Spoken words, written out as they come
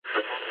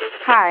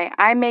Hi,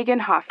 I'm Megan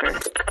Hoffer,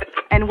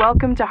 and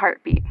welcome to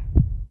Heartbeat.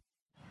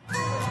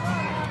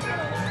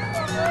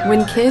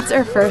 When kids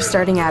are first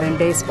starting out in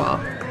baseball,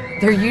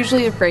 they're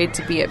usually afraid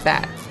to be at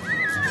bat.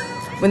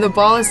 When the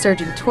ball is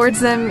surging towards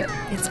them,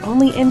 it's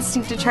only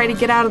instinct to try to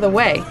get out of the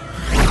way.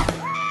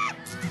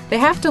 They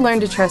have to learn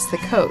to trust the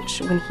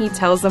coach when he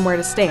tells them where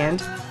to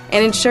stand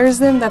and ensures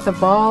them that the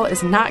ball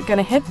is not going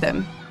to hit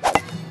them.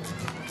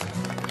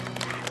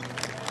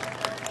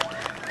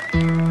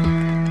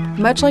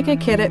 Much like a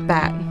kid at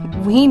bat,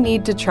 we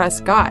need to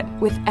trust God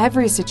with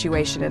every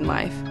situation in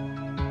life.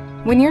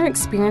 When you're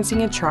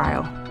experiencing a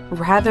trial,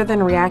 rather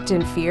than react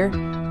in fear,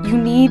 you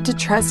need to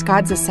trust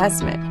God's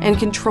assessment and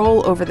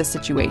control over the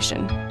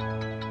situation.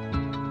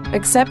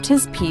 Accept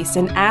His peace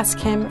and ask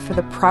Him for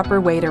the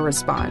proper way to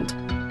respond.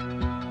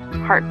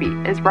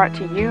 Heartbeat is brought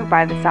to you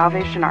by the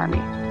Salvation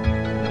Army.